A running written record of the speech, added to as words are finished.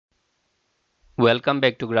Welcome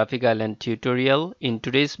back to Graphic Island tutorial. In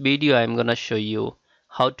today's video I'm gonna show you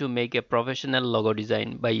how to make a professional logo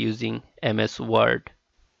design by using MS Word.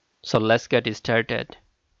 So let's get started.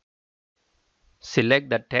 Select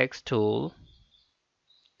the text tool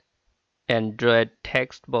and draw a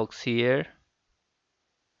text box here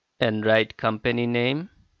and write company name.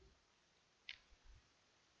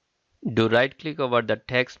 Do right click over the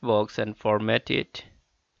text box and format it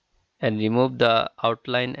and remove the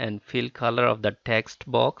outline and fill color of the text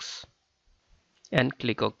box and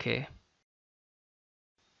click OK.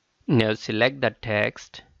 Now select the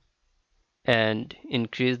text and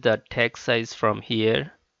increase the text size from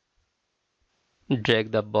here.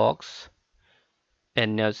 Drag the box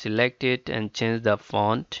and now select it and change the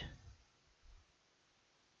font.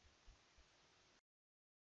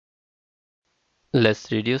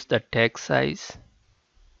 Let's reduce the text size.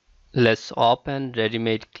 Let's open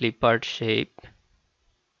ready-made clip art shape.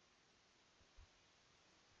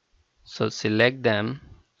 So select them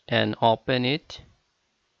and open it,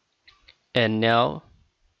 and now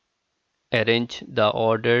arrange the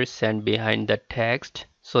order sent behind the text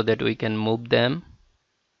so that we can move them.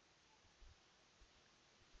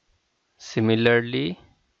 Similarly,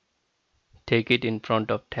 take it in front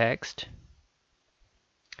of text,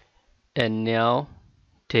 and now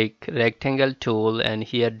take rectangle tool and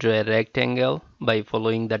here draw a rectangle by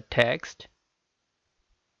following the text.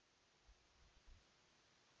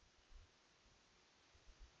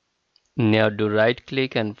 Now do right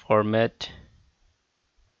click and format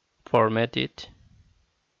it.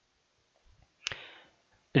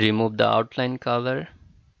 Remove the outline color,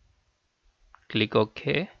 click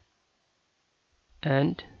OK,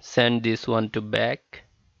 and send this one to back.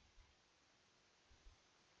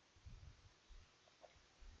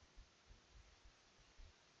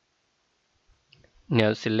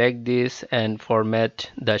 Now select this and format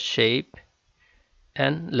the shape,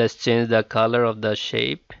 and let's change the color of the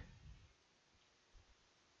shape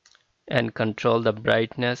and control the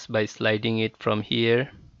brightness by sliding it from here.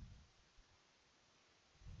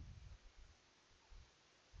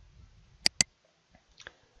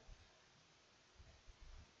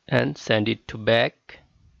 And send it to back.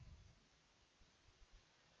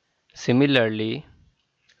 Similarly,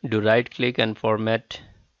 do right click and format,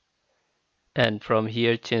 and from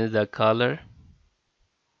here change the color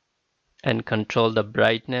and control the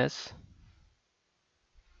brightness.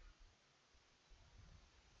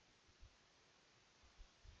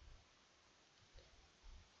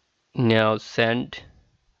 Now send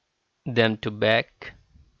them to back.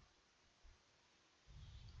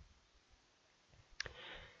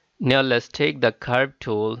 Now let's take the curve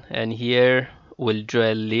tool and here we'll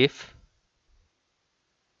draw a leaf.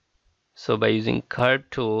 So by using curve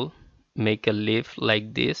tool, make a leaf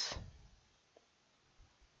like this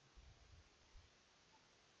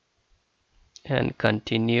and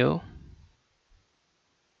continue.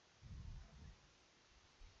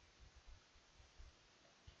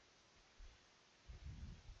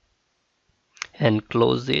 And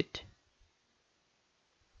close it.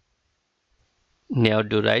 Now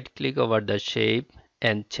do right click over the shape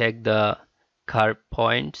and check the curve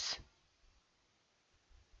points,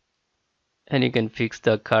 and you can fix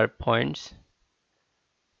the curve points,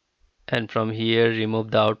 and from here remove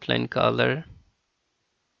the outline color,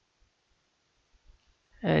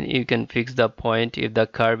 and you can fix the point if the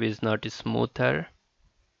curve is not smoother,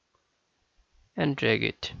 and drag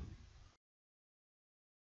it.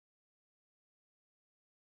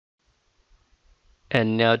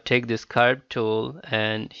 And now take this curve tool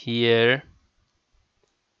and here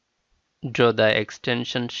draw the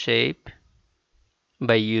extension shape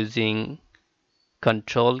by using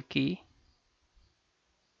Control key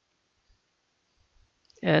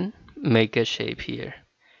and make a shape here.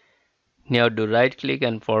 Now do right click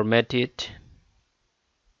and format it.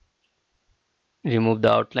 Remove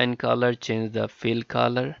the outline color, change the fill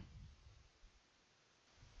color.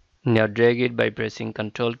 Now drag it by pressing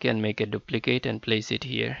Ctrl key and make a duplicate and place it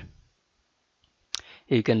here.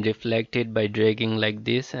 You can reflect it by dragging like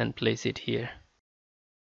this and place it here.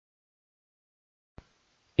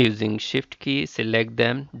 Using Shift key, select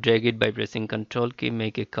them, drag it by pressing Ctrl key,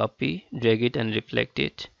 make a copy, drag it and reflect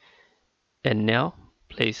it. And now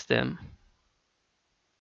place them.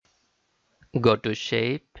 Go to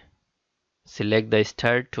Shape, select the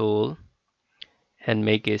star tool and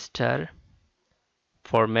make a star.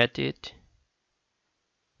 Format it.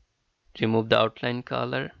 Remove the outline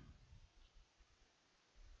color.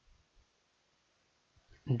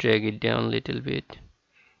 Drag it down a little bit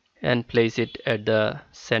and place it at the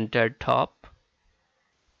center top.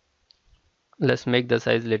 Let's make the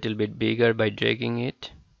size a little bit bigger by dragging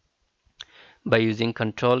it. By using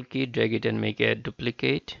Control key, drag it and make a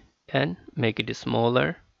duplicate and make it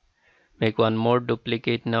smaller. Make one more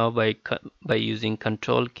duplicate now by using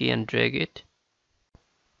Control key and drag it.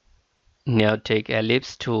 Now take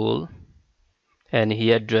ellipse tool and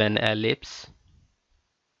here draw an ellipse.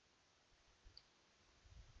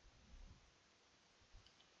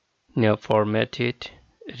 Now format it,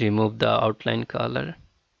 remove the outline color.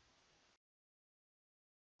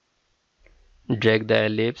 Drag the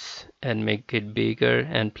ellipse and make it bigger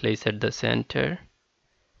and place at the center.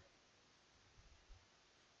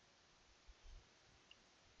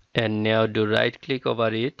 And now do right click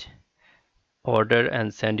over it, order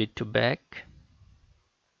and send it to back.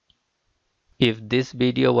 If this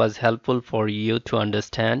video was helpful for you to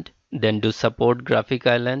understand, then do support Graphic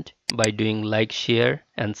Island by doing like, share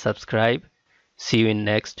and subscribe. See you in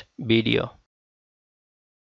next video.